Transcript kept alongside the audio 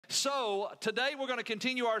So today we're going to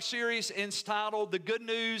continue our series entitled The Good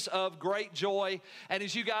News of Great Joy. And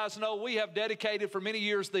as you guys know, we have dedicated for many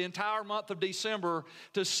years the entire month of December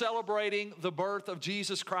to celebrating the birth of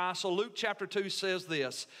Jesus Christ. So Luke chapter 2 says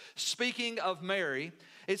this, speaking of Mary,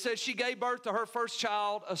 it says she gave birth to her first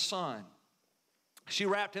child, a son. She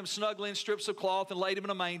wrapped him snugly in strips of cloth and laid him in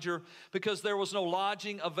a manger because there was no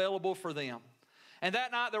lodging available for them. And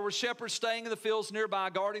that night there were shepherds staying in the fields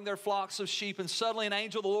nearby, guarding their flocks of sheep. And suddenly an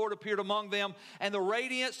angel of the Lord appeared among them, and the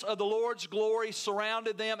radiance of the Lord's glory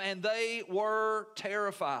surrounded them, and they were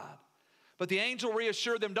terrified. But the angel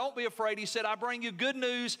reassured them, don't be afraid. He said, I bring you good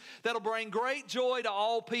news that'll bring great joy to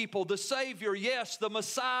all people. The Savior, yes, the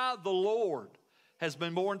Messiah, the Lord, has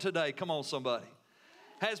been born today. Come on, somebody.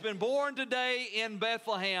 Has been born today in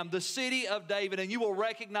Bethlehem, the city of David, and you will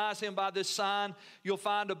recognize him by this sign. You'll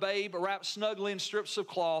find a babe wrapped snugly in strips of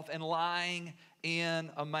cloth and lying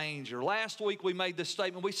in a manger. Last week we made this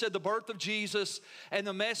statement. We said the birth of Jesus and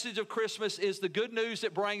the message of Christmas is the good news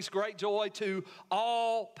that brings great joy to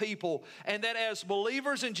all people. And that as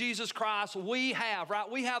believers in Jesus Christ, we have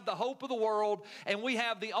the hope of the world, and we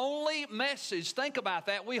have the only message, think about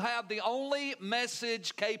that, we have the only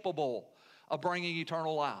message capable of bringing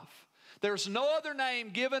eternal life. There's no other name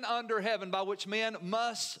given under heaven by which men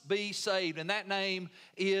must be saved, and that name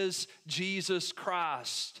is Jesus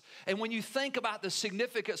Christ. And when you think about the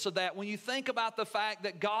significance of that, when you think about the fact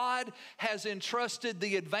that God has entrusted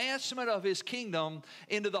the advancement of His kingdom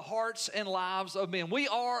into the hearts and lives of men. We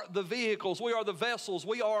are the vehicles, we are the vessels,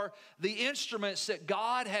 we are the instruments that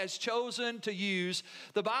God has chosen to use.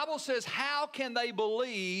 The Bible says, how can they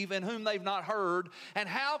believe in whom they've not heard? And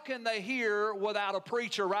how can they hear without a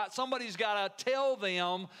preacher, right? Somebody's got to tell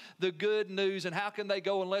them the good news. And how can they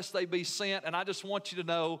go unless they be sent? And I just want you to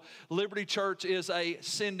know, Liberty Church is a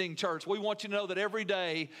sending church. We want you to know that every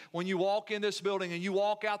day when you walk in this building and you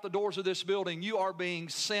walk out the doors of this building, you are being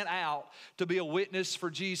sent out to be a witness for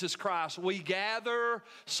Jesus Christ. We gather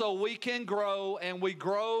so we can grow, and we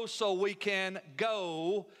grow so we can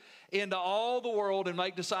go into all the world and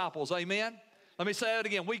make disciples. Amen? Let me say that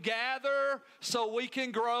again. We gather so we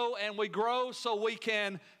can grow, and we grow so we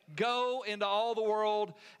can go into all the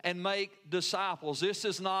world and make disciples. This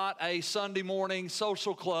is not a Sunday morning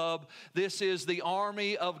social club. This is the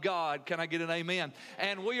army of God. Can I get an amen?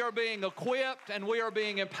 And we are being equipped, and we are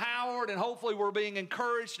being empowered, and hopefully we're being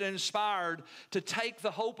encouraged and inspired to take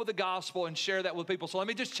the hope of the gospel and share that with people. So let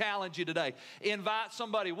me just challenge you today. Invite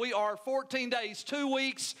somebody. We are 14 days, 2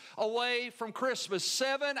 weeks away from Christmas.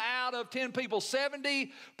 7 out of 10 people,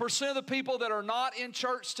 70% of the people that are not in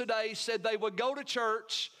church today said they would go to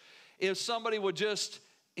church if somebody would just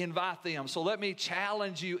invite them. So let me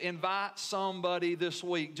challenge you, invite somebody this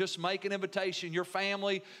week. Just make an invitation. Your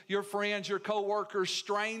family, your friends, your co-workers,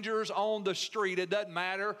 strangers on the street. It doesn't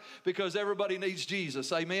matter because everybody needs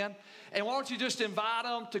Jesus. Amen? And why don't you just invite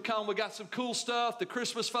them to come? We got some cool stuff. The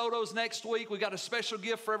Christmas photos next week. We got a special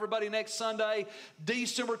gift for everybody next Sunday,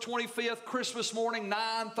 December 25th, Christmas morning,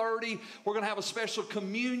 9:30. We're going to have a special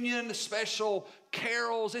communion, special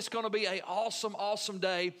carols. It's going to be an awesome, awesome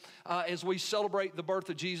day as we celebrate the birth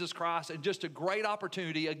of Jesus Christ, and just a great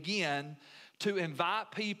opportunity, again, to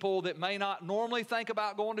invite people that may not normally think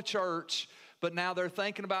about going to church, but now they're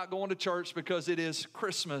thinking about going to church because it is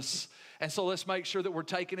Christmas. And so let's make sure that we're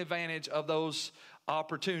taking advantage of those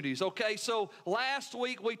opportunities. Okay, so last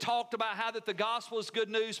week we talked about how that the gospel is good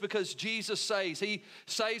news because Jesus saves. He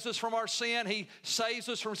saves us from our sin. He saves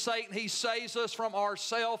us from Satan. He saves us from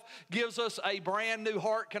ourselves, gives us a brand new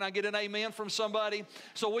heart. Can I get an amen from somebody?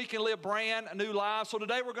 So we can live brand new lives. So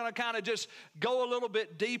today we're going to kind of just go a little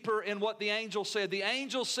bit deeper in what the angel said. The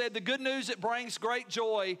angel said the good news that brings great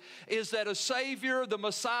joy is that a Savior, the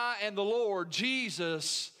Messiah, and the Lord,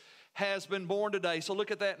 Jesus, has been born today. So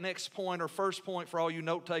look at that next point, or first point for all you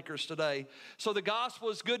note takers today. So the gospel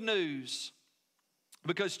is good news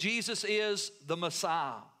because Jesus is the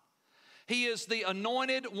Messiah. He is the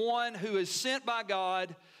anointed one who is sent by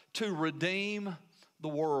God to redeem the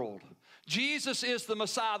world. Jesus is the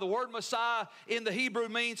Messiah. The word Messiah in the Hebrew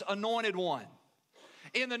means anointed one.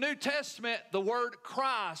 In the New Testament, the word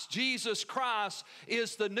Christ, Jesus Christ,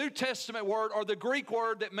 is the New Testament word, or the Greek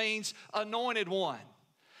word that means anointed one.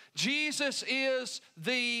 Jesus is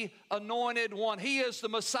the anointed one. He is the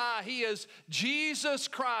Messiah. He is Jesus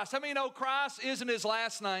Christ. How many know Christ isn't his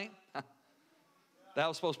last name? That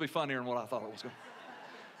was supposed to be funnier than what I thought it was going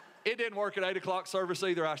to. It didn't work at 8 o'clock service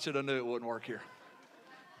either. I should have knew it wouldn't work here.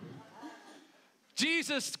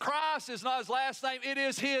 Jesus Christ is not his last name. It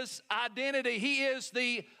is his identity. He is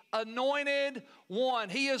the anointed one.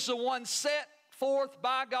 He is the one set forth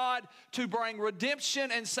by God to bring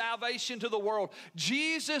redemption and salvation to the world.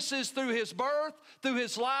 Jesus is, through his birth, through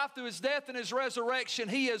his life, through his death and his resurrection,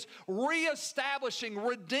 he is reestablishing,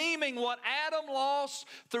 redeeming what Adam lost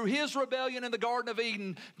through his rebellion in the Garden of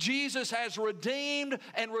Eden. Jesus has redeemed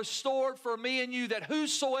and restored for me and you, that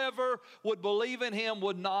whosoever would believe in him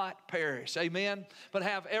would not perish, amen, but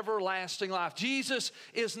have everlasting life. Jesus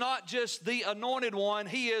is not just the anointed one,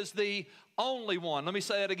 he is the only one. Let me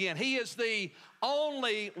say that again. He is the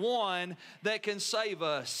only one that can save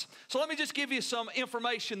us. So let me just give you some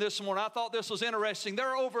information this morning. I thought this was interesting. There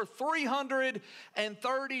are over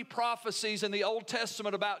 330 prophecies in the Old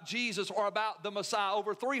Testament about Jesus or about the Messiah.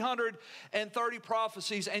 Over 330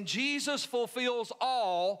 prophecies, and Jesus fulfills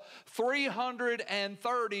all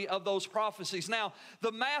 330 of those prophecies. Now,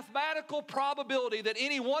 the mathematical probability that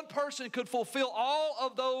any one person could fulfill all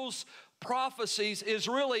of those prophecies is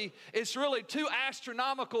really too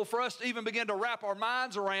astronomical for us to even begin to wrap our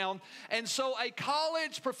minds around. And so a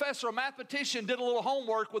college professor, a mathematician, did a little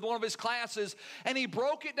homework with one of his classes, and he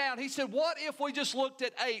broke it down. He said, what if we just looked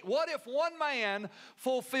at 8? What if one man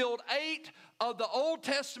fulfilled 8 of the Old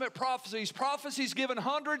Testament prophecies given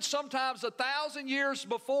hundreds, sometimes 1,000 years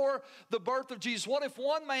before the birth of Jesus? What if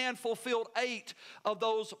one man fulfilled 8 of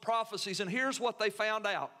those prophecies? And here's what they found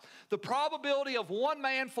out. The probability of one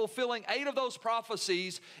man fulfilling 8 of those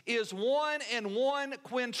prophecies is 1 in 1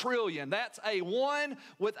 quintillion. That's a 1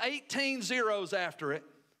 with 18 zeros after it.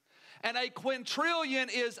 And a quintillion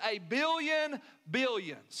is a billion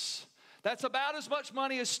billions. That's about as much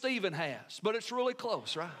money as Stephen has, but it's really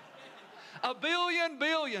close, right? A billion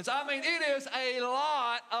billions. I mean, it is a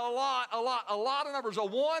lot of numbers. A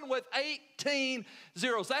 1 with 18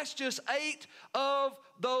 zeros. That's just 8 of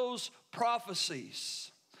those prophecies.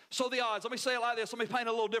 So the odds, let me say it like this. Let me paint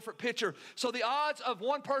a little different picture. So the odds of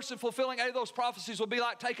one person fulfilling 8 of those prophecies would be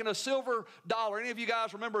like taking a silver dollar. Any of you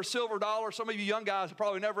guys remember a silver dollar? Some of you young guys have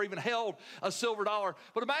probably never even held a silver dollar.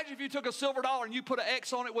 But imagine if you took a silver dollar and you put an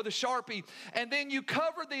X on it with a Sharpie, and then you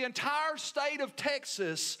covered the entire state of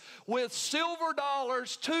Texas with silver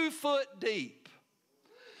dollars 2 foot deep.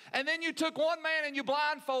 And then you took one man and you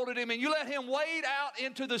blindfolded him and you let him wade out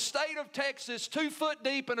into the state of Texas 2 foot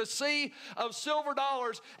deep in a sea of silver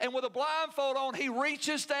dollars. And with a blindfold on, he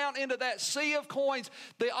reaches down into that sea of coins.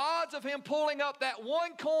 The odds of him pulling up that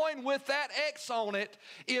one coin with that X on it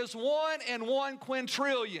is 1 in 1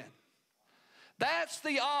 quintillion. That's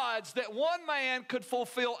the odds that one man could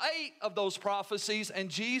fulfill 8 of those prophecies, and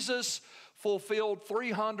Jesus fulfilled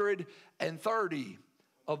 330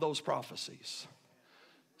 of those prophecies.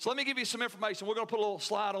 So let me give you some information. We're going to put a little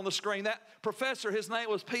slide on the screen. That professor, his name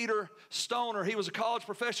was Peter Stoner. He was a college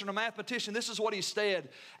professor and a mathematician. This is what he said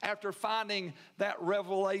after finding that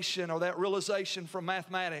revelation or that realization from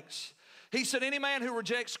mathematics. He said, any man who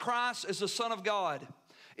rejects Christ as the Son of God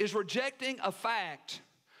is rejecting a fact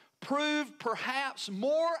proved perhaps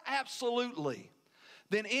more absolutely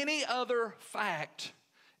than any other fact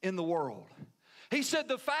in the world. He said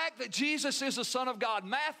the fact that Jesus is the Son of God,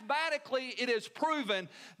 mathematically it is proven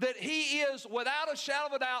that he is, without a shadow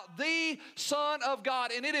of a doubt, the Son of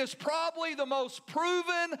God. And it is probably the most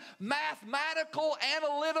proven mathematical,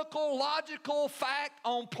 analytical, logical fact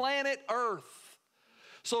on planet Earth.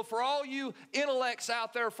 So for all you intellects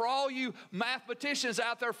out there, for all you mathematicians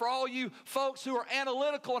out there, for all you folks who are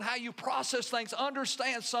analytical in how you process things,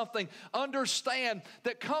 understand something. Understand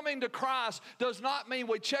that coming to Christ does not mean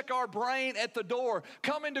we check our brain at the door.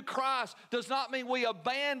 Coming to Christ does not mean we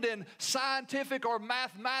abandon scientific or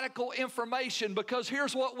mathematical information, because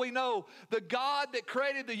here's what we know. The God that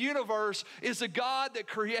created the universe is the God that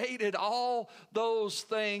created all those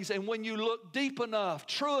things. And when you look deep enough,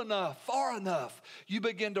 true enough, far enough, you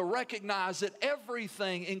begin to recognize that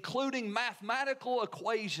everything, including mathematical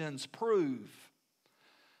equations, prove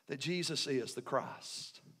that Jesus is the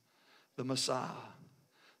Christ, the Messiah,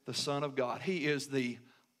 the Son of God. He is the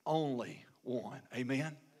only one.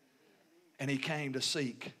 Amen? And he came to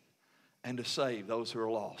seek and to save those who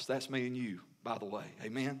are lost. That's me and you, by the way.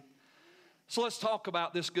 Amen? So let's talk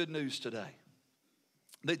about this good news today,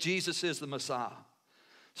 that Jesus is the Messiah.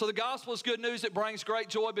 So the gospel is good news that brings great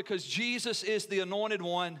joy because Jesus is the anointed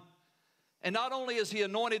one. And not only is he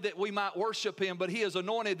anointed that we might worship him, but he is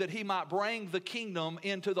anointed that he might bring the kingdom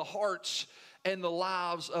into the hearts and the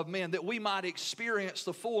lives of men, that we might experience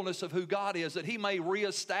the fullness of who God is, that he may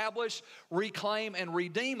reestablish, reclaim, and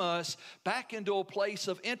redeem us back into a place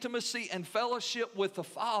of intimacy and fellowship with the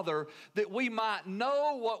Father, that we might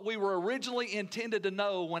know what we were originally intended to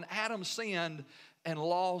know when Adam sinned and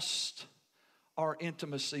lost our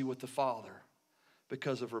intimacy with the Father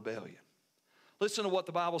because of rebellion. Listen to what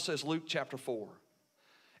the Bible says, Luke chapter 4.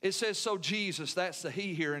 It says, so Jesus, that's the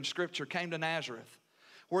he here in Scripture, came to Nazareth,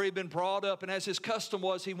 where he'd been brought up. And as his custom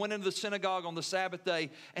was, he went into the synagogue on the Sabbath day,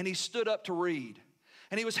 and he stood up to read.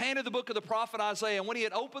 And he was handed the book of the prophet Isaiah. And when he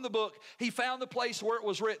had opened the book, he found the place where it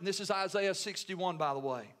was written. This is Isaiah 61, by the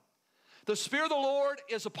way. The Spirit of the Lord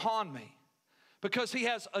is upon me, because he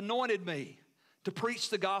has anointed me to preach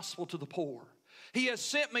the gospel to the poor. He has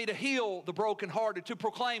sent me to heal the brokenhearted, to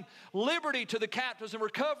proclaim liberty to the captives and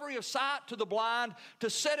recovery of sight to the blind, to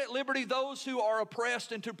set at liberty those who are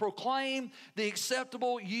oppressed, and to proclaim the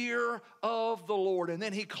acceptable year of the Lord. And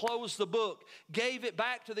then he closed the book, gave it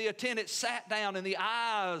back to the attendant, sat down, and the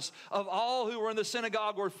eyes of all who were in the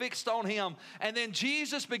synagogue were fixed on him. And then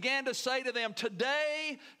Jesus began to say to them,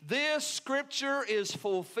 today this scripture is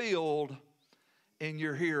fulfilled in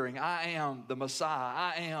your hearing. I am the Messiah.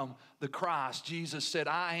 I am the Christ. Jesus said,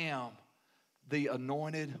 I am the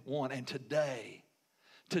anointed one. And today,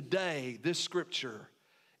 this scripture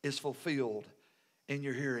is fulfilled in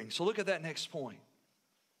your hearing. So look at that next point.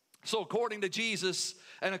 So according to Jesus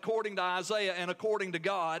and according to Isaiah and according to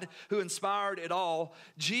God who inspired it all,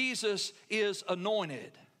 Jesus is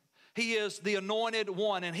anointed. He is the anointed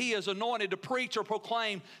one, and he is anointed to preach or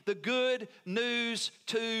proclaim the good news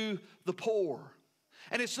to the poor.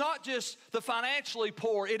 And it's not just the financially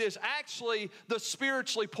poor, it is actually the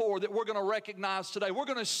spiritually poor that we're going to recognize today. We're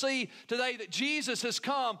going to see today that Jesus has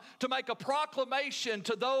come to make a proclamation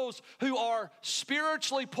to those who are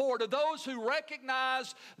spiritually poor, to those who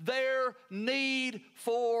recognize their need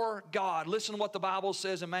for God. Listen to what the Bible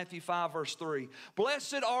says in Matthew 5, verse 3.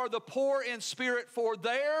 Blessed are the poor in spirit, for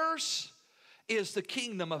theirs is the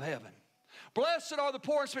kingdom of heaven. Blessed are the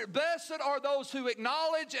poor in spirit. Blessed are those who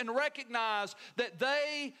acknowledge and recognize that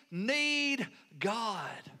they need God.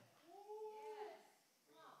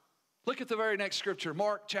 Look at the very next scripture,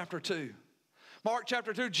 Mark chapter 2. Mark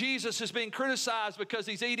chapter 2, Jesus is being criticized because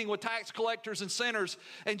he's eating with tax collectors and sinners.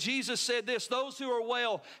 And Jesus said this, those who are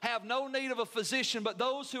well have no need of a physician, but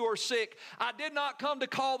those who are sick. I did not come to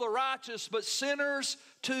call the righteous, but sinners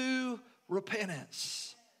to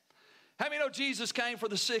repentance. How many know Jesus came for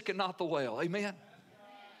the sick and not the well? Amen?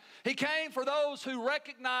 He came for those who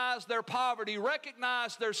recognize their poverty,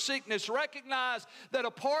 recognize their sickness, recognize that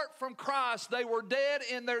apart from Christ, they were dead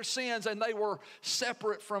in their sins and they were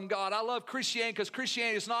separate from God. I love Christianity because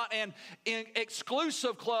Christianity is not an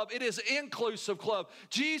exclusive club. It is an inclusive club.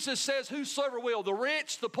 Jesus says, whosoever will, the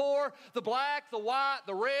rich, the poor, the black, the white,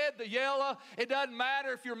 the red, the yellow. It doesn't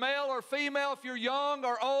matter if you're male or female, if you're young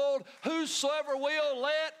or old. Whosoever will,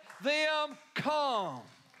 let them come.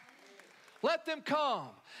 Let them come.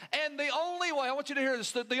 And the only way, I want you to hear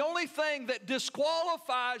this, that the only thing that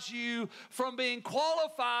disqualifies you from being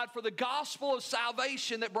qualified for the gospel of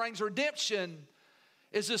salvation that brings redemption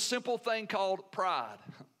is this simple thing called pride.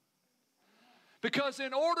 Because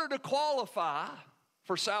in order to qualify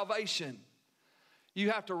for salvation, you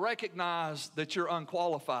have to recognize that you're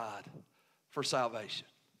unqualified for salvation.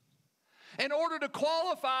 In order to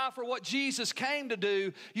qualify for what Jesus came to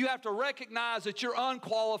do, you have to recognize that you're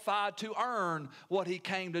unqualified to earn what he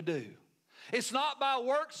came to do. It's not by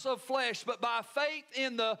works of flesh, but by faith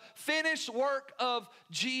in the finished work of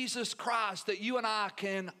Jesus Christ that you and I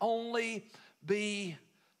can only be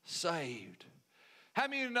saved. How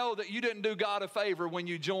many of you know that you didn't do God a favor when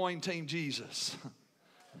you joined Team Jesus?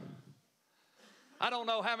 I don't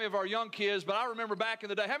know how many of our young kids, but I remember back in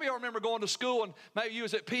the day, how many of y'all remember going to school and maybe you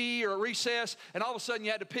was at PE or at recess and all of a sudden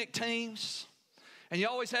you had to pick teams? And you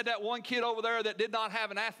always had that one kid over there that did not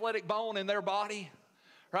have an athletic bone in their body,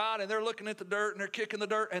 right? And they're looking at the dirt and they're kicking the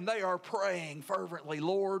dirt and they are praying fervently,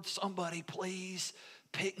 Lord, somebody please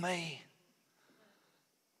pick me.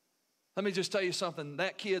 Let me just tell you something,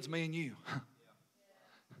 that kid's me and you.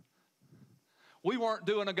 We weren't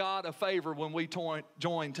doing a God a favor when we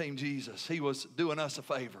joined Team Jesus. He was doing us a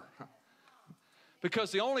favor.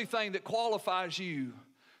 Because the only thing that qualifies you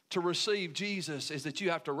to receive Jesus is that you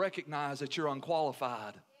have to recognize that you're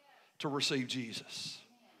unqualified to receive Jesus.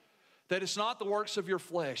 That it's not the works of your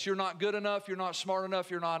flesh. You're not good enough, you're not smart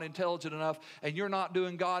enough, you're not intelligent enough, and you're not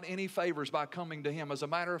doing God any favors by coming to him. As a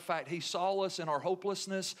matter of fact, he saw us in our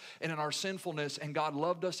hopelessness and in our sinfulness, and God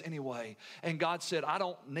loved us anyway. And God said, I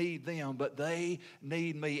don't need them, but they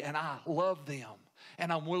need me, and I love them.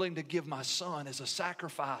 And I'm willing to give my son as a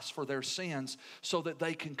sacrifice for their sins so that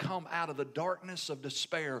they can come out of the darkness of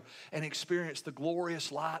despair and experience the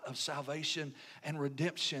glorious light of salvation and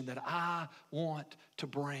redemption that I want to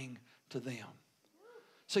bring to them.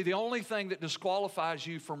 See, the only thing that disqualifies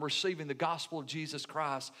you from receiving the gospel of Jesus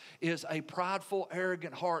Christ is a prideful,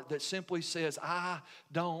 arrogant heart that simply says, I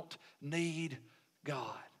don't need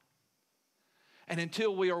God. And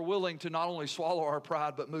until we are willing to not only swallow our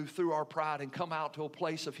pride, but move through our pride and come out to a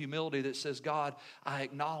place of humility that says, God, I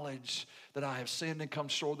acknowledge that I have sinned and come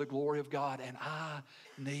short of the glory of God, and I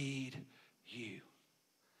need you.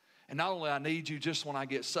 And not only I need you just when I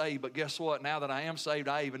get saved, but guess what? Now that I am saved,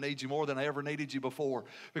 I even need you more than I ever needed you before.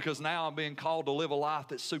 Because now I'm being called to live a life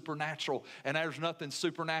that's supernatural. And there's nothing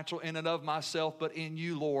supernatural in and of myself, but in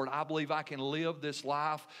you, Lord. I believe I can live this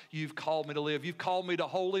life you've called me to live. You've called me to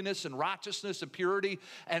holiness and righteousness and purity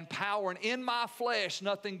and power. And in my flesh,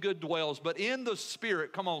 nothing good dwells. But in the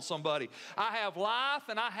Spirit, come on somebody, I have life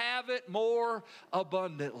and I have it more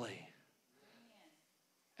abundantly.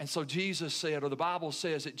 And so Jesus said, or the Bible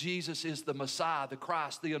says that Jesus is the Messiah, the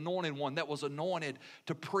Christ, the anointed one that was anointed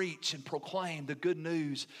to preach and proclaim the good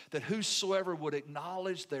news that whosoever would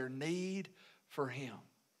acknowledge their need for him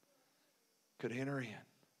could enter in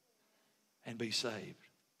and be saved.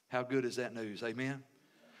 How good is that news? Amen?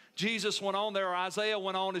 Jesus went on there, or Isaiah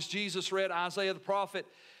went on as Jesus read Isaiah the prophet.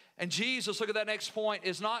 And Jesus, look at that next point,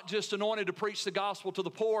 is not just anointed to preach the gospel to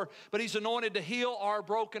the poor, but he's anointed to heal our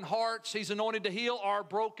broken hearts. He's anointed to heal our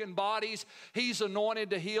broken bodies. He's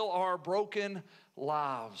anointed to heal our broken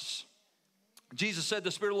lives. Jesus said,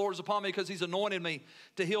 the Spirit of the Lord is upon me because he's anointed me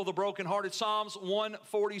to heal the brokenhearted. Psalms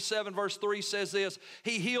 147 verse 3 says this,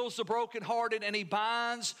 he heals the brokenhearted and he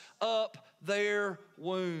binds up their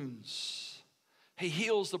wounds. He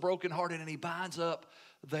heals the brokenhearted and he binds up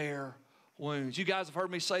their wounds. You guys have heard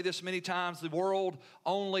me say this many times. The world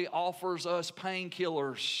only offers us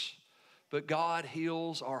painkillers, but God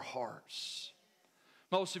heals our hearts.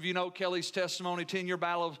 Most of you know Kelly's testimony, 10-year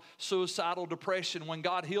battle of suicidal depression. When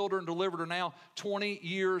God healed her and delivered her now 20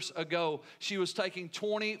 years ago, she was taking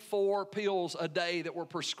 24 pills a day that were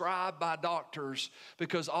prescribed by doctors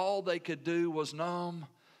because all they could do was numb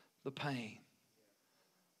the pain.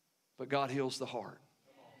 But God heals the heart.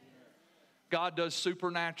 God does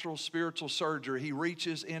supernatural spiritual surgery. He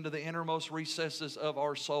reaches into the innermost recesses of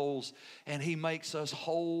our souls and he makes us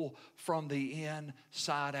whole from the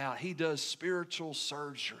inside out. He does spiritual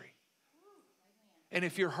surgery. And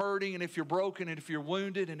if you're hurting and if you're broken and if you're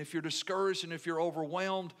wounded and if you're discouraged and if you're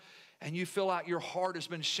overwhelmed and you feel like your heart has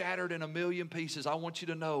been shattered in a million pieces, I want you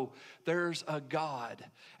to know there's a God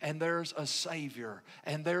and there's a Savior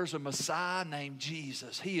and there's a Messiah named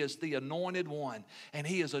Jesus. He is the anointed one and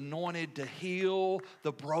he is anointed to heal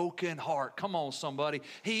the broken heart. Come on, somebody.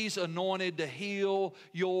 He's anointed to heal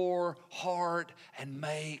your heart and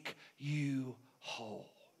make you whole.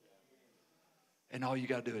 And all you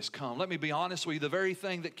got to do is come. Let me be honest with you. The very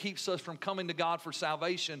thing that keeps us from coming to God for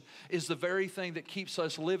salvation is the very thing that keeps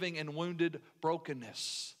us living in wounded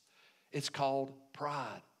brokenness. It's called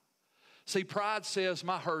pride. See, pride says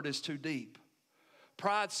my hurt is too deep.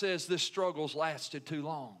 Pride says this struggle's lasted too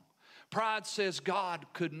long. Pride says God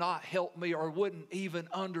could not help me or wouldn't even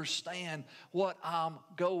understand what I'm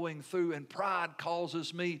going through. And pride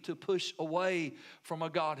causes me to push away from a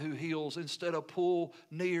God who heals instead of pull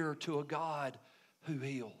near to a God who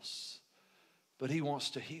heals. But he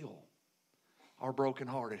wants to heal our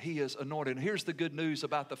brokenhearted. He is anointed. And here's the good news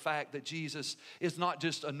about the fact that Jesus is not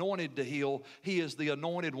just anointed to heal, he is the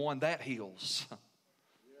anointed one that heals.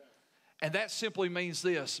 And that simply means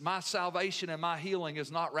this: my salvation and my healing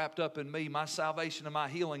is not wrapped up in me. My salvation and my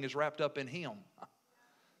healing is wrapped up in him.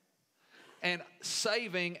 And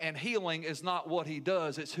saving and healing is not what he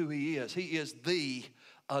does, it's who he is. He is the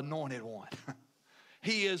anointed one.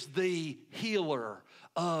 He is the healer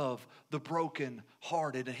of the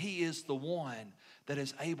brokenhearted. And he is the one that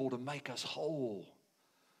is able to make us whole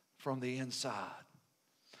from the inside.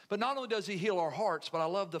 But not only does he heal our hearts, but I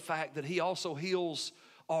love the fact that he also heals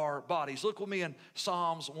our bodies. Look with me in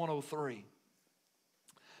Psalms 103.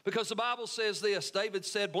 Because the Bible says this, David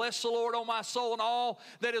said, bless the Lord, O my soul, and all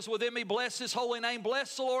that is within me. Bless his holy name.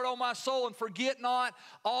 Bless the Lord, O my soul, and forget not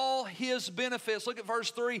all his benefits. Look at verse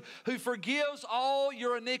 3. Who forgives all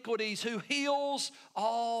your iniquities, who heals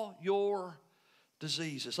all your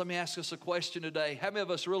diseases. Let me ask us a question today. How many of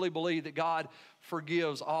us really believe that God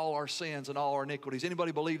forgives all our sins and all our iniquities?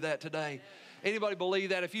 Anybody believe that today? Anybody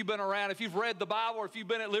believe that? If you've been around, if you've read the Bible, or if you've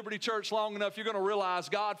been at Liberty Church long enough, you're going to realize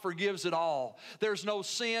God forgives it all. There's no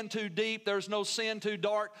sin too deep. There's no sin too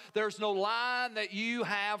dark. There's no line that you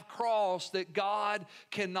have crossed that God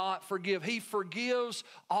cannot forgive. He forgives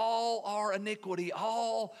all our iniquity,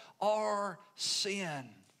 all our sin.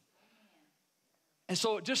 And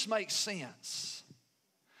so it just makes sense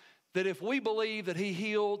that if we believe that he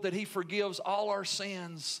healed, that he forgives all our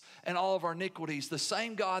sins and all of our iniquities, the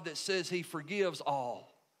same God that says he forgives all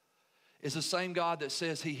is the same God that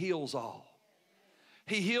says he heals all.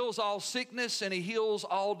 He heals all sickness and He heals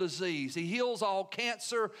all disease. He heals all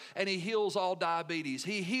cancer and He heals all diabetes.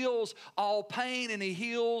 He heals all pain and He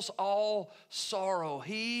heals all sorrow.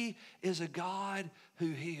 He is a God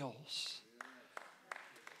who heals.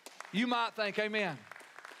 You might think, amen.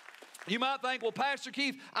 You might think, well, Pastor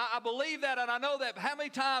Keith, I believe that and I know that. But how many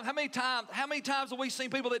times have we seen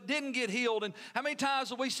people that didn't get healed? And how many times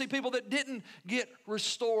have we seen people that didn't get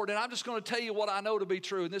restored? And I'm just going to tell you what I know to be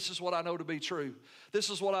true. And this is what I know to be true. This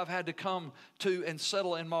is what I've had to come to and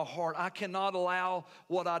settle in my heart. I cannot allow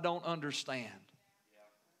what I don't understand.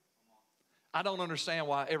 I don't understand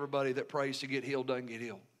why everybody that prays to get healed doesn't get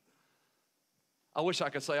healed. I wish I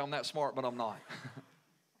could say I'm that smart, but I'm not.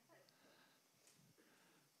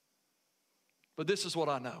 But this is what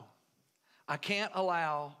I know. I can't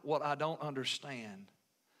allow what I don't understand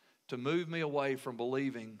to move me away from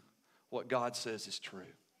believing what God says is true.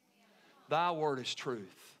 Thy word is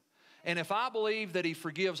truth. And if I believe that He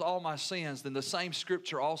forgives all my sins, then the same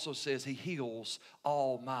scripture also says He heals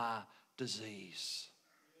all my disease.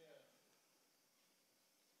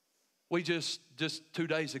 We just 2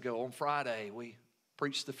 days ago on Friday, we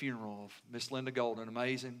preached the funeral of Miss Linda Golden, an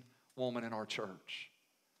amazing woman in our church.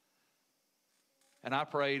 And I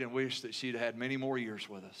prayed and wished that she'd had many more years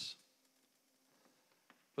with us.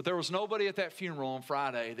 But there was nobody at that funeral on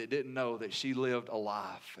Friday that didn't know that she lived a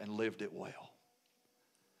life and lived it well.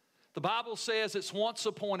 The Bible says it's once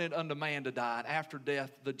appointed unto man to die, and after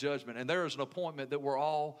death the judgment. And there is an appointment that we're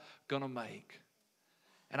all going to make.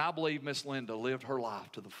 And I believe Miss Linda lived her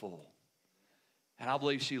life to the full. And I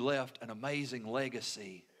believe she left an amazing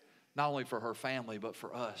legacy, not only for her family, but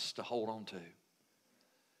for us to hold on to.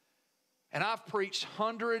 And I've preached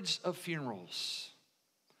hundreds of funerals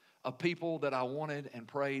of people that I wanted and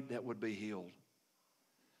prayed that would be healed.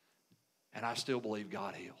 And I still believe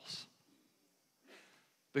God heals.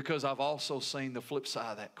 Because I've also seen the flip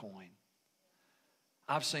side of that coin.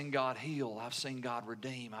 I've seen God heal. I've seen God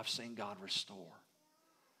redeem. I've seen God restore.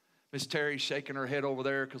 Miss Terry's shaking her head over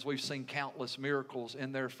there because we've seen countless miracles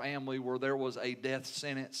in their family where there was a death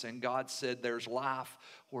sentence and God said there's life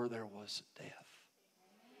where there was death.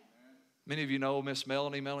 Many of you know Miss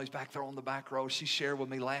Melanie. Melanie's back there on the back row. She shared with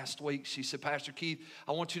me last week. She said, Pastor Keith,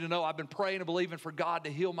 I want you to know I've been praying and believing for God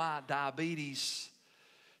to heal my diabetes.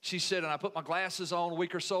 She said, and I put my glasses on a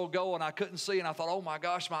week or so ago and I couldn't see. And I thought, oh my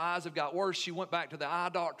gosh, my eyes have got worse. She went back to the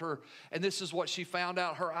eye doctor and this is what she found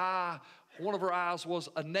out. Her eye, one of her eyes was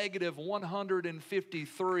a negative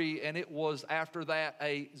 153 and it was after that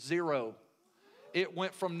a 0. It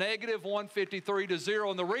went from negative 153 to 0.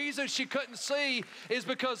 And the reason she couldn't see is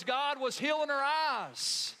because God was healing her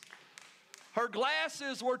eyes. Her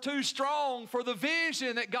glasses were too strong for the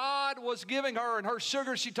vision that God was giving her. And her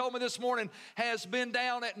sugar, she told me this morning, has been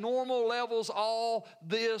down at normal levels all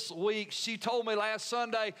this week. She told me last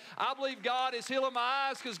Sunday, I believe God is healing my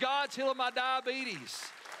eyes because God's healing my diabetes.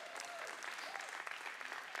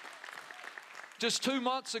 Just 2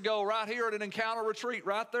 months ago, right here at an encounter retreat,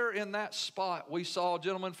 right there in that spot, we saw a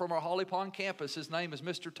gentleman from our Holly Pond campus. His name is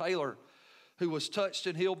Mr. Taylor, who was touched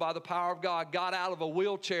and healed by the power of God, got out of a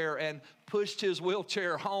wheelchair and pushed his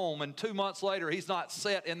wheelchair home. And 2 months later, he's not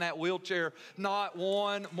sat in that wheelchair not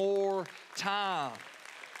one more time.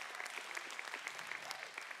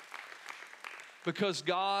 Because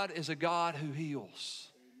God is a God who heals.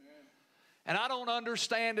 Amen. And I don't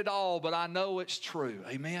understand it all, but I know it's true.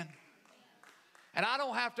 Amen. And I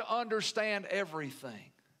don't have to understand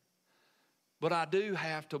everything, but I do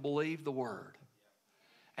have to believe the Word.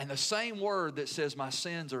 And the same Word that says my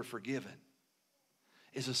sins are forgiven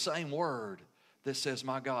is the same Word that says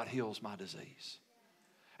my God heals my disease.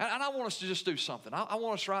 And I want us to just do something. I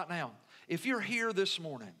want us right now, if you're here this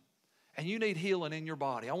morning and you need healing in your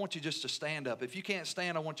body, I want you just to stand up. If you can't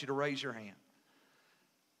stand, I want you to raise your hand.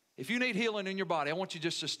 If you need healing in your body, I want you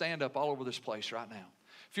just to stand up all over this place right now.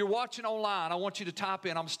 If you're watching online, I want you to type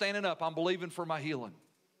in, I'm standing up, I'm believing for my healing.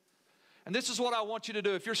 And this is what I want you to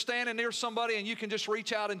do. If you're standing near somebody and you can just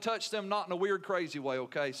reach out and touch them, not in a weird, crazy way,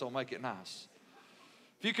 okay? So make it nice.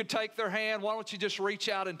 If you could take their hand, why don't you just reach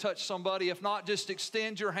out and touch somebody? If not, just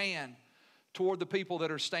extend your hand toward the people that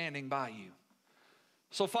are standing by you.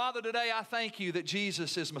 So, Father, today I thank you that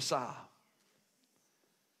Jesus is Messiah.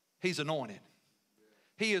 He's anointed.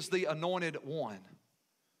 He is the anointed one.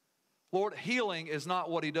 Lord, healing is not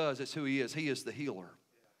what He does, it's who He is. He is the healer.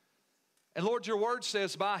 And Lord, your word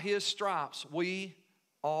says by His stripes we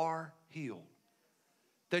are healed.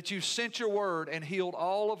 That you sent your word and healed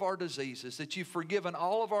all of our diseases. That you've forgiven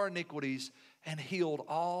all of our iniquities and healed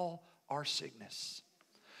all our sickness.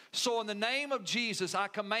 So in the name of Jesus, I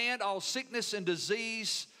command all sickness and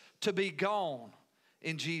disease to be gone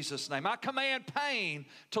in Jesus' name. I command pain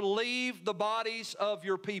to leave the bodies of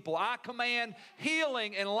your people. I command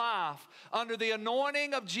healing and life under the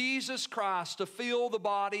anointing of Jesus Christ to fill the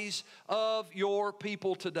bodies of your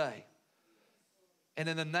people today. And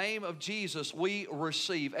in the name of Jesus, we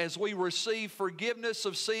receive. As we receive forgiveness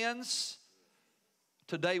of sins,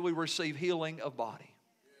 today we receive healing of body.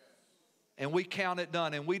 And we count it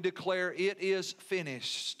done, and we declare it is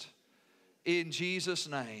finished. In Jesus'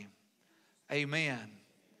 name, amen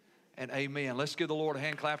and amen. Let's give the Lord a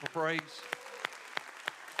hand clap of praise.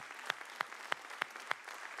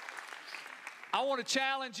 I want to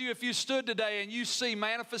challenge you, if you stood today and you see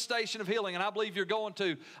manifestation of healing, and I believe you're going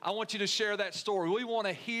to, I want you to share that story. We want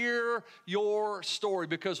to hear your story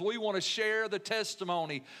because we want to share the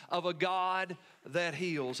testimony of a God that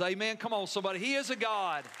heals. Amen. Come on, somebody. He is a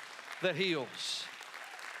God that heals.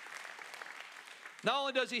 Not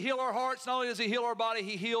only does He heal our hearts, not only does He heal our body,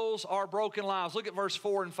 He heals our broken lives. Look at verse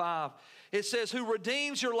 4 and 5. It says, who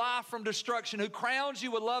redeems your life from destruction, who crowns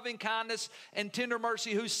you with loving kindness and tender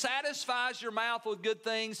mercy, who satisfies your mouth with good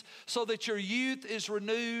things so that your youth is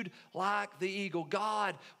renewed like the eagle.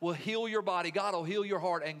 God will heal your body, God will heal your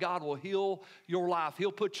heart, and God will heal your life.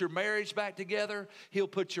 He'll put your marriage back together. He'll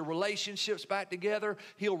put your relationships back together.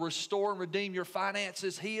 He'll restore and redeem your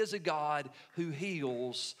finances. He is a God who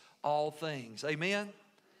heals all things. Amen?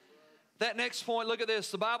 That next point, look at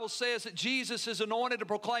this. The Bible says that Jesus is anointed to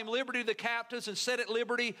proclaim liberty to the captives and set at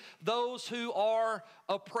liberty those who are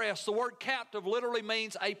oppressed. The word captive literally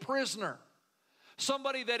means a prisoner.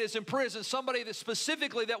 Somebody that is in prison, somebody that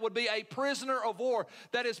specifically that would be a prisoner of war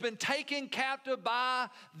that has been taken captive by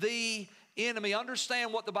the enemy.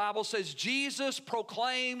 Understand what the Bible says. Jesus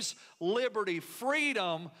proclaims liberty,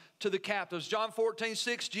 freedom to the captives. John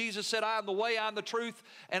 14:6, Jesus said, I am the way, I am the truth,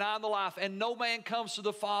 and I am the life, and no man comes to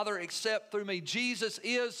the Father except through me. Jesus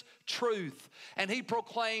is truth, and He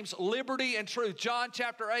proclaims liberty and truth. John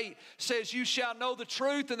chapter 8 says, you shall know the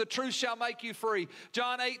truth, and the truth shall make you free.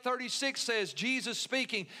 John 8:36 says, Jesus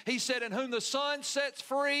speaking, He said, and whom the Son sets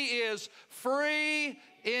free is free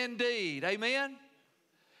indeed. Amen?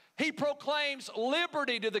 He proclaims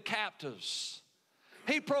liberty to the captives.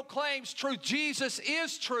 He proclaims truth. Jesus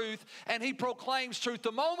is truth, and He proclaims truth.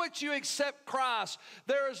 The moment you accept Christ,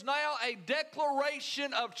 there is now a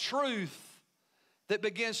declaration of truth that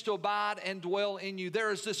begins to abide and dwell in you.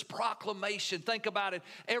 There is this proclamation. Think about it.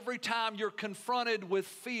 Every time you're confronted with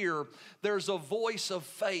fear, there's a voice of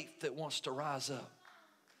faith that wants to rise up.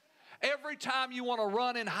 Every time you want to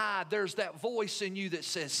run and hide, there's that voice in you that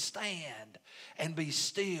says, stand and be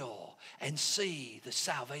still and see the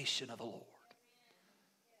salvation of the Lord.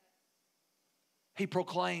 He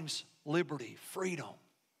proclaims liberty, freedom,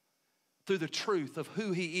 through the truth of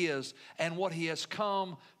who He is and what He has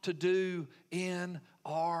come to do in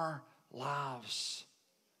our lives.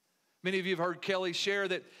 Many of you have heard Kelly share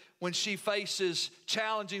that when she faces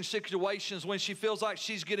challenging situations, when she feels like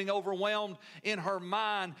she's getting overwhelmed in her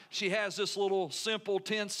mind, she has this little simple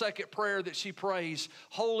 10-second prayer that she prays.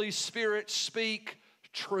 Holy Spirit, speak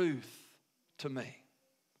truth to me.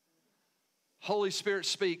 Holy Spirit,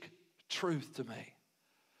 speak truth to me.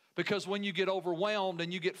 Because when you get overwhelmed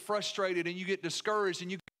and you get frustrated and you get discouraged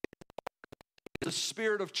and you get the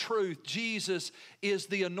Spirit of truth, Jesus is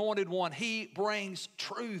the anointed one. He brings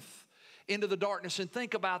truth into the darkness. And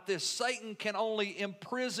think about this. Satan can only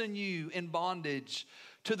imprison you in bondage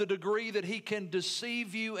to the degree that he can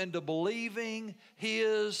deceive you into believing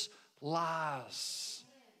his lies.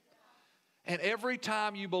 And every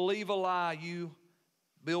time you believe a lie, you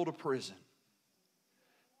build a prison.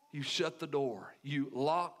 You shut the door. You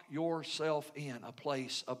lock yourself in a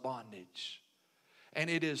place of bondage. And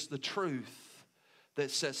it is the truth that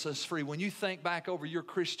sets us free. When you think back over your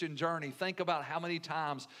Christian journey, think about how many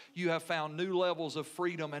times you have found new levels of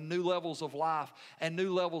freedom and new levels of life and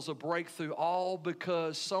new levels of breakthrough, all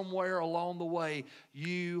because somewhere along the way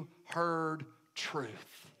you heard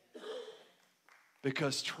truth.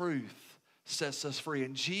 Because truth sets us free.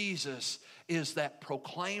 And Jesus is that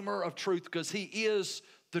proclaimer of truth because He is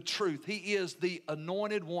the truth. He is the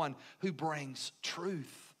anointed one who brings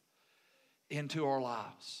truth into our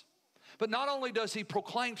lives. But not only does He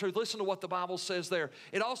proclaim truth, listen to what the Bible says there.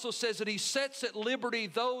 It also says that He sets at liberty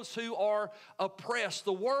those who are oppressed.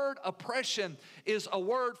 The word oppression is a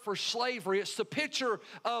word for slavery. It's the picture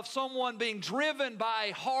of someone being driven by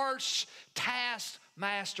a harsh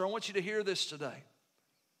taskmaster. I want you to hear this today.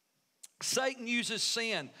 Satan uses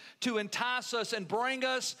sin to entice us and bring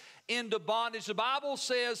us into bondage. The Bible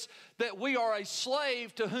says that we are a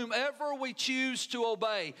slave to whomever we choose to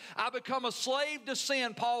obey. I become a slave to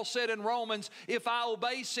sin, Paul said in Romans, if I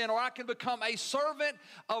obey sin, or I can become a servant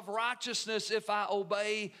of righteousness if I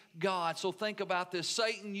obey God. So think about this.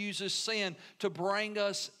 Satan uses sin to bring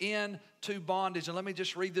us into bondage. And let me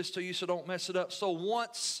just read this to you so don't mess it up. So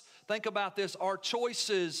once, think about this, our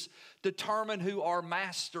choices determine who our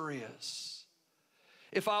master is.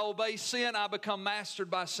 If I obey sin, I become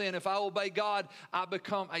mastered by sin. If I obey God, I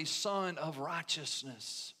become a son of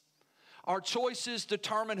righteousness. Our choices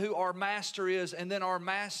determine who our master is, and then our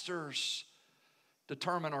masters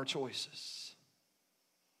determine our choices.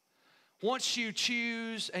 Once you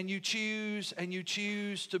choose and you choose and you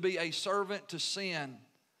choose to be a servant to sin,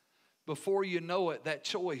 before you know it, that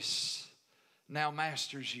choice now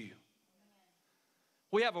masters you.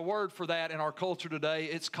 We have a word for that in our culture today.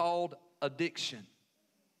 It's called addiction.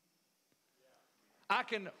 I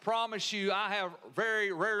can promise you I have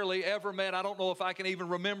very rarely ever met, I don't know if I can even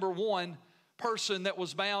remember one person that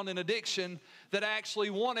was bound in addiction that actually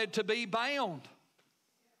wanted to be bound.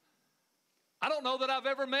 I don't know that I've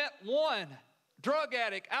ever met one drug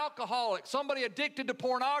addict, alcoholic, somebody addicted to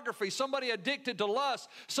pornography, somebody addicted to lust,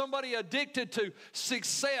 somebody addicted to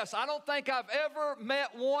success. I don't think I've ever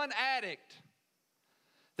met one addict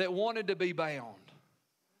that wanted to be bound.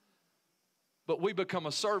 But we become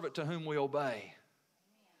a servant to whom we obey.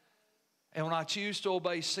 And when I choose to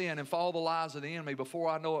obey sin and follow the lies of the enemy, before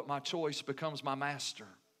I know it, my choice becomes my master.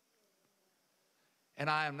 And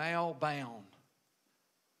I am now bound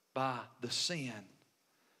by the sin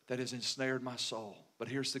that has ensnared my soul. But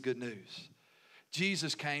here's the good news.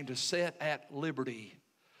 Jesus came to set at liberty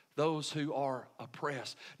those who are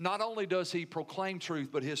oppressed. Not only does he proclaim truth,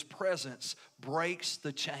 but his presence breaks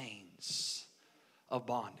the chains of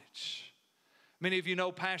bondage. Many of you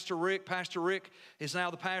know Pastor Rick. Pastor Rick is now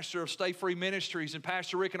the pastor of Stay Free Ministries. And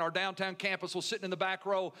Pastor Rick in our downtown campus was sitting in the back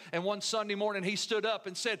row. And one Sunday morning he stood up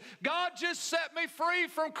and said, God just set me free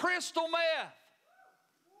from crystal meth.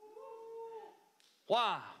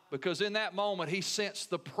 Why? Because in that moment he sensed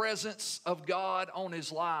the presence of God on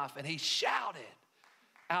his life. And he shouted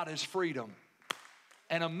out his freedom.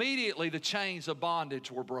 And immediately the chains of bondage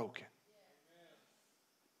were broken.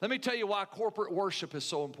 Let me tell you why corporate worship is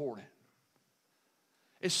so important.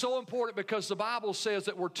 It's so important because the Bible says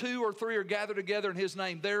that where two or three are gathered together in his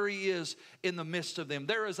name, there he is in the midst of them.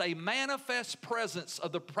 There is a manifest presence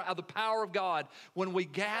of the power of God when we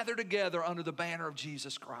gather together under the banner of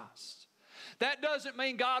Jesus Christ. That doesn't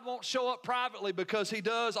mean God won't show up privately, because he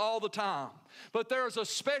does all the time. But there is a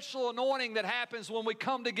special anointing that happens when we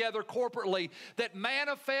come together corporately that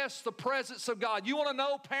manifests the presence of God. You want to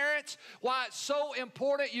know, parents, why it's so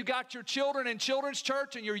important you got your children in children's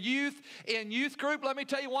church and your youth in youth group? Let me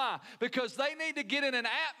tell you why. Because they need to get in an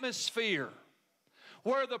atmosphere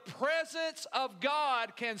where the presence of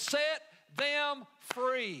God can set them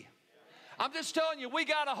free. I'm just telling you, we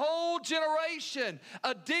got a whole generation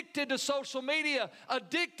addicted to social media,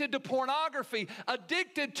 addicted to pornography,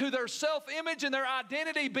 addicted to their self-image and their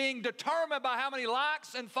identity being determined by how many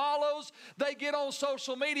likes and follows they get on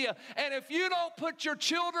social media. And if you don't put your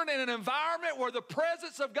children in an environment where the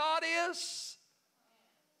presence of God is,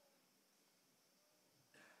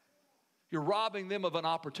 you're robbing them of an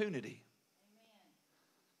opportunity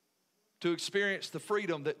to experience the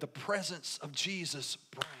freedom that the presence of Jesus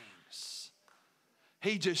brings.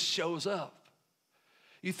 He just shows up.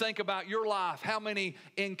 You think about your life. How many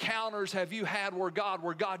encounters have you had where God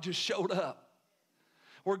just showed up?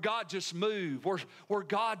 Where God just moved. Where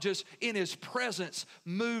God just in his presence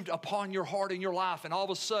moved upon your heart and your life. And all of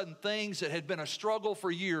a sudden things that had been a struggle for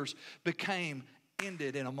years became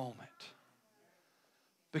ended in a moment.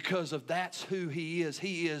 Because of that's who he is.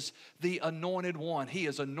 He is the anointed one. He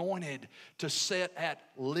is anointed to set at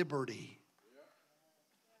liberty.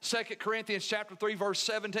 2 Corinthians chapter 3, verse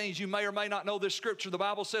 17, you may or may not know this scripture. The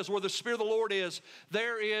Bible says, where the Spirit of the Lord is,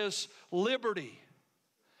 there is liberty.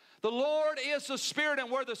 The Lord is the Spirit, and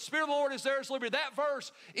where the Spirit of the Lord is, there is liberty. That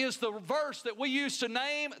verse is the verse that we use to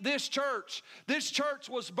name this church. This church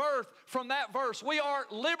was birthed from that verse. We are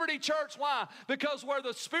Liberty Church. Why? Because where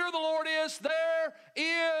the Spirit of the Lord is, there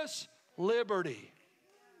is liberty.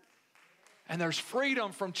 And there's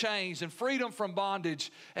freedom from chains and freedom from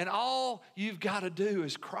bondage. And all you've got to do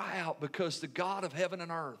is cry out, because the God of heaven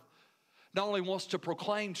and earth not only wants to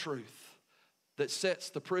proclaim truth that sets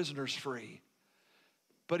the prisoners free,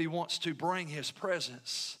 but he wants to bring his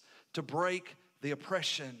presence to break the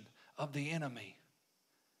oppression of the enemy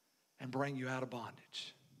and bring you out of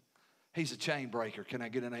bondage. He's a chain breaker. Can I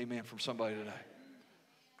get an amen from somebody today?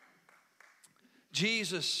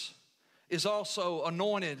 Jesus is also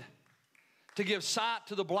anointed to give sight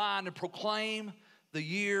to the blind and proclaim the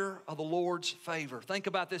year of the Lord's favor. Think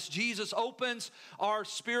about this. Jesus opens our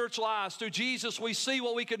spiritual eyes. Through Jesus, we see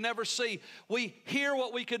what we could never see. We hear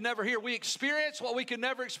what we could never hear. We experience what we could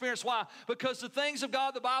never experience. Why? Because the things of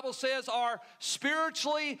God, the Bible says, are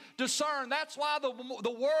spiritually discerned. That's why the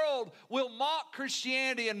world will mock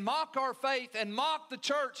Christianity and mock our faith and mock the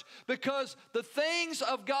church, because the things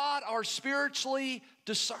of God are spiritually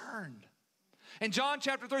discerned. In John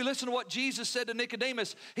chapter 3, listen to what Jesus said to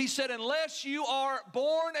Nicodemus. He said, unless you are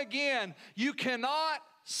born again, you cannot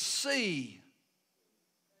see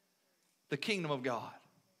the kingdom of God.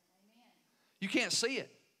 You can't see it.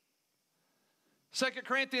 2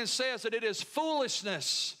 Corinthians says that it is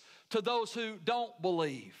foolishness to those who don't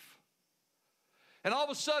believe. And all of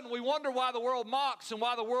a sudden we wonder why the world mocks and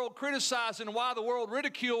why the world criticizes and why the world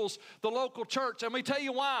ridicules the local church. And let me tell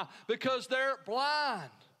you why. Because they're blind.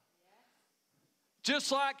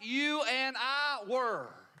 Just like you and I were.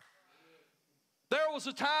 There was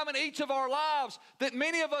a time in each of our lives that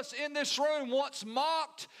many of us in this room once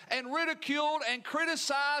mocked and ridiculed and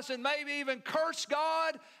criticized and maybe even cursed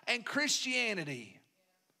God and Christianity.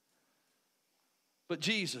 But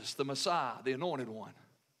Jesus, the Messiah, the Anointed One,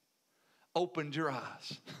 opened your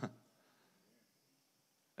eyes.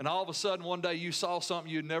 And all of a sudden, one day you saw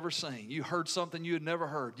something you'd never seen. You heard something you had never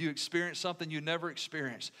heard. You experienced something you never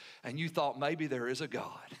experienced. And you thought, maybe there is a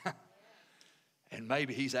God. And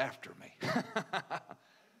maybe He's after me.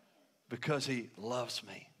 Because He loves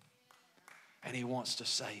me. And He wants to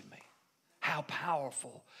save me. How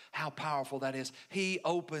powerful that is. He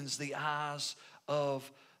opens the eyes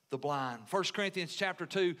of the blind. 1 Corinthians chapter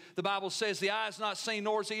 2, the Bible says, the eye has not seen,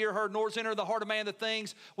 nor has the ear heard, nor has entered the heart of man the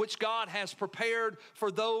things which God has prepared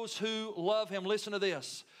for those who love Him. Listen to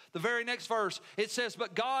this. The very next verse, it says,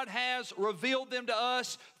 but God has revealed them to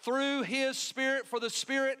us through His Spirit, for the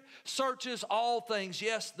Spirit searches all things.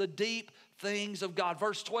 Yes, the deep things of God.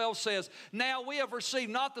 Verse 12 says, now we have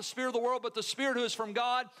received not the spirit of the world, but the Spirit who is from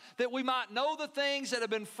God, that we might know the things that have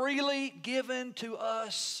been freely given to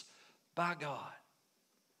us by God.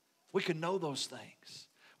 We can know those things.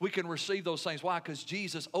 We can receive those things. Why? Because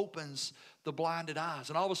Jesus opens the blinded eyes.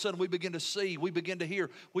 And all of a sudden we begin to see, we begin to hear,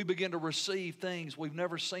 we begin to receive things we've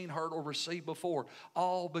never seen, heard, or received before.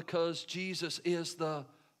 All because Jesus is the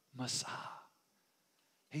Messiah.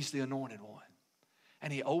 He's the Anointed One.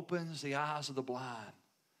 And He opens the eyes of the blind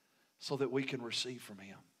so that we can receive from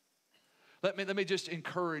Him. Let me just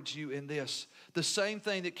encourage you in this. The same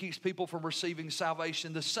thing that keeps people from receiving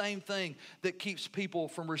salvation, the same thing that keeps people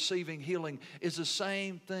from receiving healing is the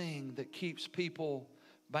same thing that keeps people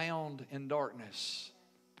bound in darkness.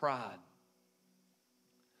 Pride.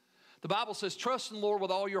 The Bible says, trust in the Lord with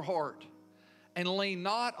all your heart and lean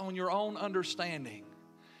not on your own understanding.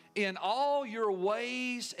 In all your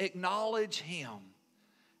ways acknowledge Him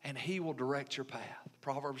and He will direct your path.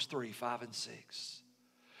 Proverbs 3, 5, and 6.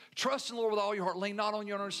 Trust in the Lord with all your heart. Lean not on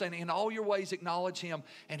your own understanding. In all your ways acknowledge Him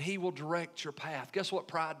and He will direct your path. Guess what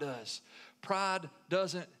pride does? Pride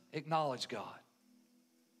doesn't acknowledge God.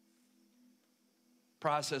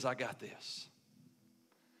 Pride says, I got this.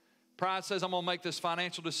 Pride says, I'm going to make this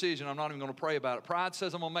financial decision. I'm not even going to pray about it. Pride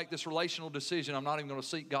says, I'm going to make this relational decision. I'm not even going to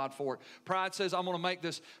seek God for it. Pride says, I'm going to make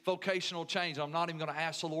this vocational change. I'm not even going to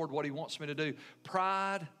ask the Lord what He wants me to do.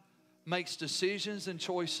 Pride makes decisions and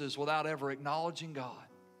choices without ever acknowledging God.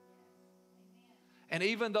 And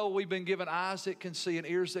even though we've been given eyes that can see and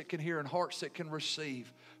ears that can hear and hearts that can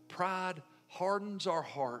receive, pride hardens our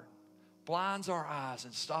heart, blinds our eyes,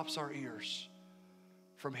 and stops our ears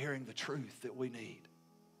from hearing the truth that we need.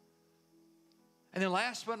 And then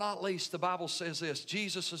last but not least, the Bible says this,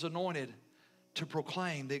 Jesus is anointed to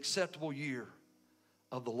proclaim the acceptable year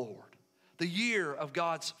of the Lord, the year of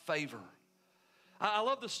God's favor. I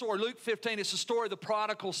love the story, Luke 15, it's the story of the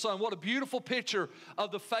prodigal son. What a beautiful picture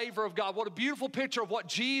of the favor of God. What a beautiful picture of what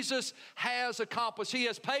Jesus has accomplished. He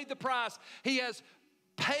has paid the price. He has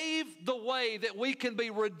paved the way that we can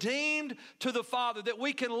be redeemed to the Father, that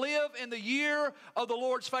we can live in the year of the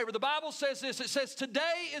Lord's favor. The Bible says this, it says,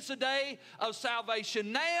 today is the day of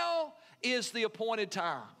salvation. Now is the appointed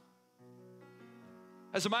time.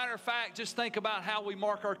 As a matter of fact, just think about how we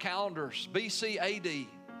mark our calendars. BC, AD.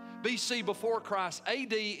 BC, before Christ.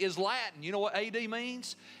 AD is Latin. You know what AD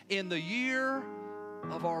means? In the year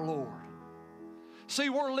of our Lord. See,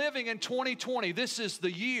 we're living in 2020. This is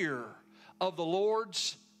the year of the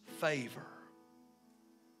Lord's favor.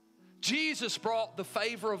 Jesus brought the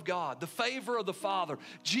favor of God, the favor of the Father.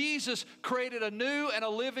 Jesus created a new and a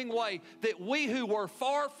living way that we who were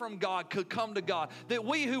far from God could come to God, that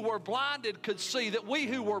we who were blinded could see, that we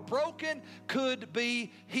who were broken could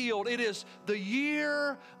be healed. It is the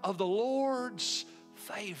year of the Lord's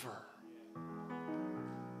favor.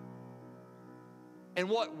 And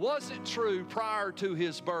what wasn't true prior to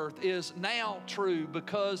His birth is now true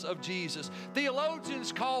because of Jesus.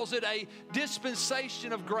 Theologians calls it a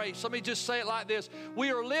dispensation of grace. Let me just say it like this. We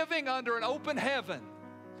are living under an open heaven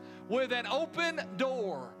with an open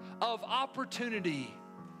door of opportunity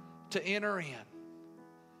to enter in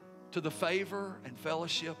to the favor and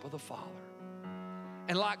fellowship of the Father.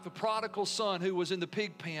 And like the prodigal son who was in the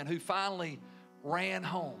pig pen, who finally ran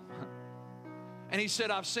home, and he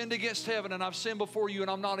said, I've sinned against heaven and I've sinned before you,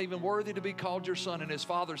 and I'm not even worthy to be called your son. And his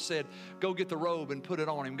father said, go get the robe and put it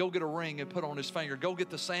on him. Go get a ring and put on his finger. Go get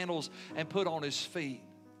the sandals and put on his feet.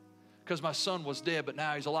 Because my son was dead, but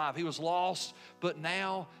now he's alive. He was lost, but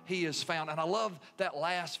now he is found. And I love that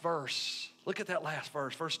last verse. Look at that last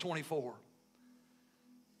verse, verse 24.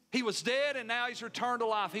 He was dead and now he's returned to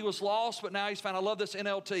life. He was lost, but now he's found. I love this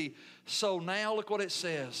NLT. So now look what it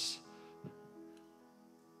says.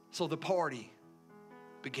 So the party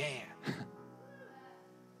began.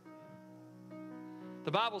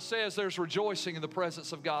 The Bible says there's rejoicing in the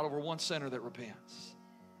presence of God over one sinner that repents.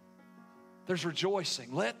 There's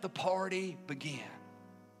rejoicing. Let the party begin.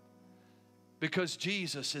 Because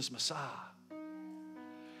Jesus is Messiah.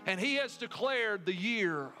 And He has declared the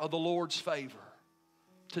year of the Lord's favor.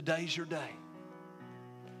 Today's your day.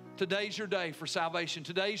 Today's your day for salvation.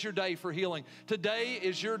 Today's your day for healing. Today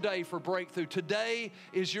is your day for breakthrough. Today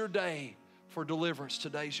is your day for deliverance.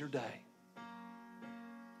 Today's your day.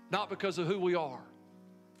 Not because of who we are,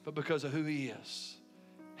 but because of who He is.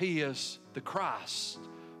 He is the Christ,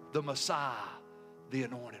 the Messiah, the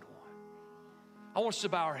Anointed One. I want us to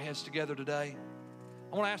bow our heads together today.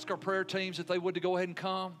 I want to ask our prayer teams if they would to go ahead and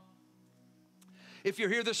come. If you're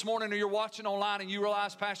here this morning or you're watching online and you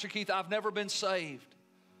realize, Pastor Keith, I've never been saved.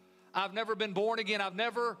 I've never been born again. I've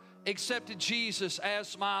never accepted Jesus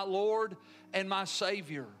as my Lord and my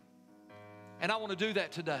Savior. And I want to do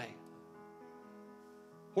that today.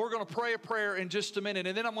 We're going to pray a prayer in just a minute,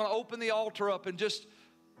 and then I'm going to open the altar up in just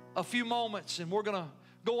a few moments, and we're going to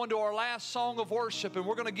go into our last song of worship, and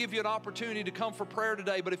we're going to give you an opportunity to come for prayer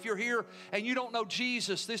today. But if you're here and you don't know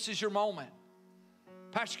Jesus, this is your moment.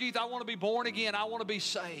 Pastor Keith, I want to be born again. I want to be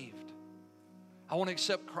saved. I want to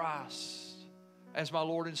accept Christ as my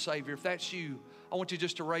Lord and Savior. If that's you, I want you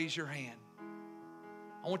just to raise your hand.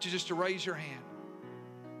 I want you just to raise your hand.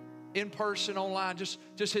 In person, online, just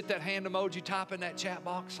hit that hand emoji, type in that chat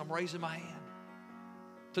box. I'm raising my hand.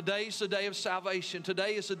 Today's the day of salvation.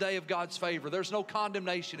 Today is the day of God's favor. There's no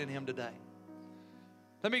condemnation in Him today.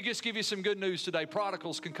 Let me just give you some good news today.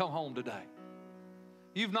 Prodigals can come home today.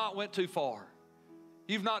 You've not went too far.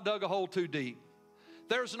 You've not dug a hole too deep.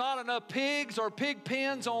 There's not enough pigs or pig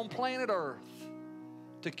pens on planet Earth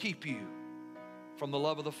to keep you from the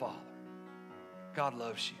love of the Father. God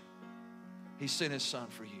loves you. He sent His Son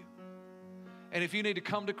for you. And if you need to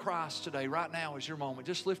come to Christ today, right now is your moment.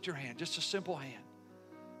 Just lift your hand, just a simple hand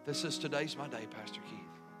that says, today's my day, Pastor Keith.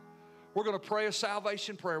 We're going to pray a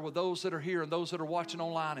salvation prayer with those that are here and those that are watching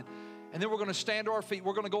online. And then we're going to stand to our feet.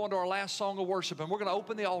 We're going to go into our last song of worship, and we're going to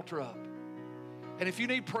open the altar up. And if you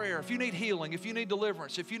need prayer, if you need healing, if you need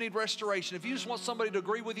deliverance, if you need restoration, if you just want somebody to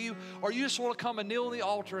agree with you, or you just want to come and kneel on the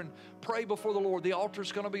altar and pray before the Lord, the altar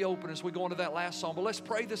is going to be open as we go into that last song. But let's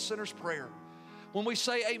pray this sinner's prayer. When we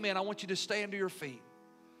say amen, I want you to stand to your feet.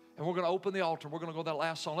 And we're going to open the altar. We're going to go to that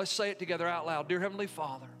last song. Let's say it together out loud. Dear Heavenly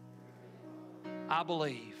Father, I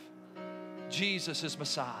believe Jesus is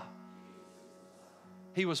Messiah.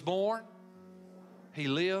 He was born, He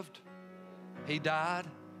lived, He died,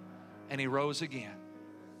 and He rose again.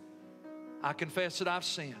 I confess that I've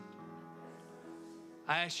sinned.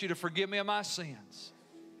 I ask you to forgive me of my sins.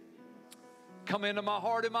 Come into my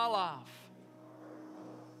heart and my life.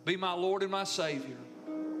 Be my Lord and my Savior.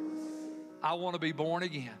 I want to be born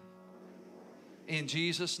again. In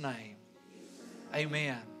Jesus' name,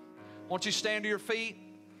 amen. Won't you stand to your feet?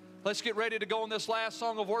 Let's get ready to go on this last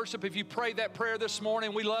song of worship. If you prayed that prayer this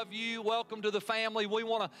morning, we love you. Welcome to the family. We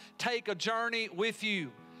want to take a journey with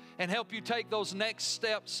you and help you take those next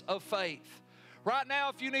steps of faith. Right now,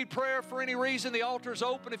 if you need prayer for any reason, the altar's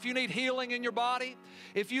open. If you need healing in your body,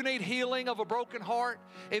 if you need healing of a broken heart,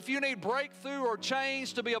 if you need breakthrough or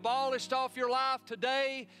chains to be abolished off your life,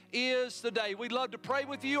 today is the day. We'd love to pray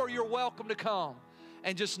with you, or you're welcome to come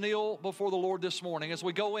and just kneel before the Lord this morning. As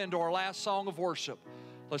we go into our last song of worship,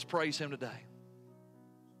 let's praise Him today.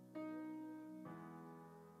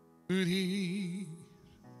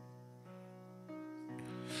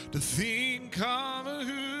 To think of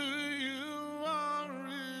who you are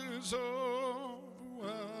is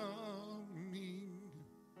overwhelming.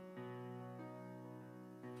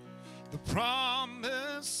 The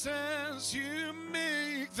promises you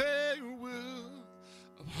make, they will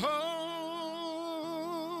uphold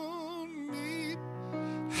me.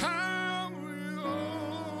 How will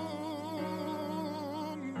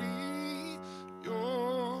hold me,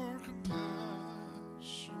 your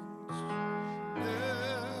compassions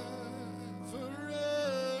never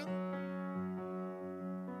end.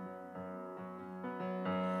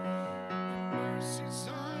 Your mercies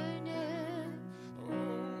I know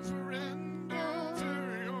over and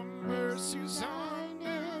over. Your mercies I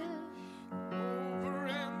know over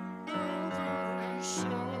and over. And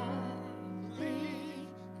surely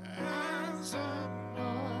as the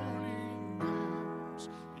morning comes,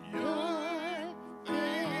 you're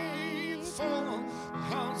faithful.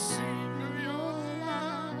 I'll sing of your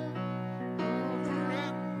love over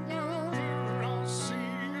and over. I'll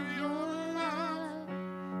sing of your love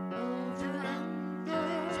over and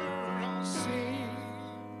over. I'll sing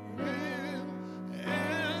with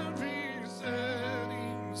every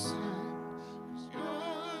setting sun, 'cause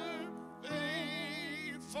you're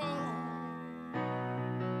faithful.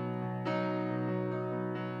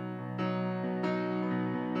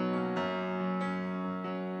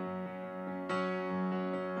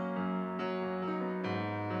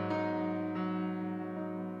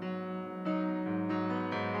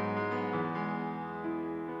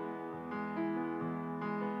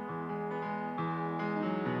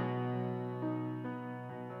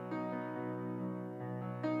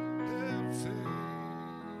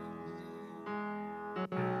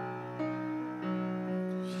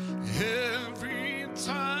 Every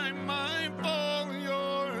time I fall,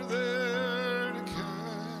 you're there to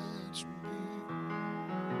catch me.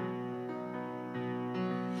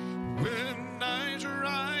 When